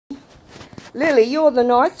Lily, you're the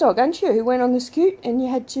nice dog, aren't you? Who went on the scoot and you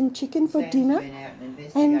had some chicken for dinner. Went out and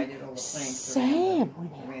investigated all the plants Sam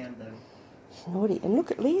went out. He's naughty. And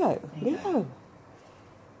look at Leo. Leo.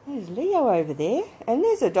 There's Leo over there. And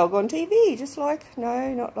there's a dog on TV, just like,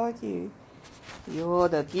 no, not like you. You're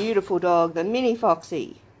the beautiful dog, the mini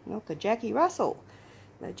Foxie, not the Jackie Russell.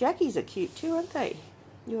 The Jackies are cute too, aren't they?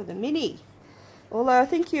 You're the mini. Although I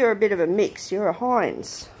think you're a bit of a mix. You're a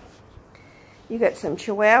Heinz. You got some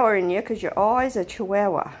Chihuahua in you because your eyes are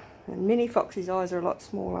Chihuahua. And Mini Foxie's eyes are a lot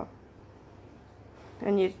smaller.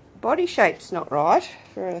 And your body shape's not right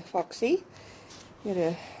for a Foxie. You got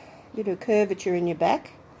a bit of curvature in your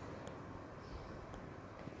back.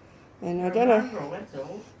 And I don't know. Mongrel, that's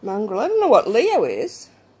all. Mongrel. I don't know what Leo is.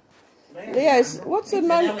 Leo's. What's a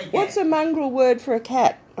mongrel word for a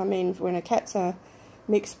cat? I mean, when a cat's a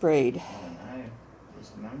mixed breed. I don't know.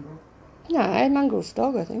 Just a mongrel? No, a mongrel's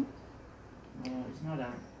dog, I think. No, he's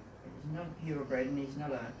not purebred, and he's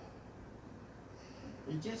not a.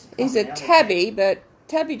 He's a tabby, but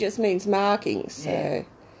tabby just means markings. So yeah.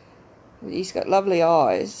 He's got lovely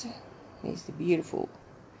eyes. He's beautiful.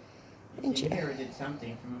 He's inherited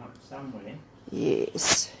something from somewhere.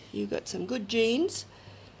 Yes, you got some good genes.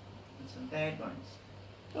 And some bad ones.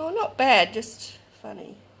 Oh, not bad, just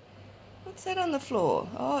funny. What's that on the floor?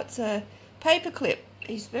 Oh, it's a paper clip.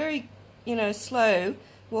 He's very, slow.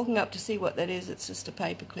 Walking up to see what that is, it's just a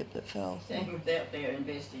paper clip that fell. Sam was out there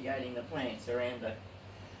investigating the plants around the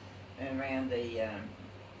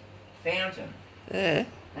fountain. Yeah.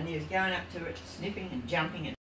 And he was going up to it, sniffing and jumping and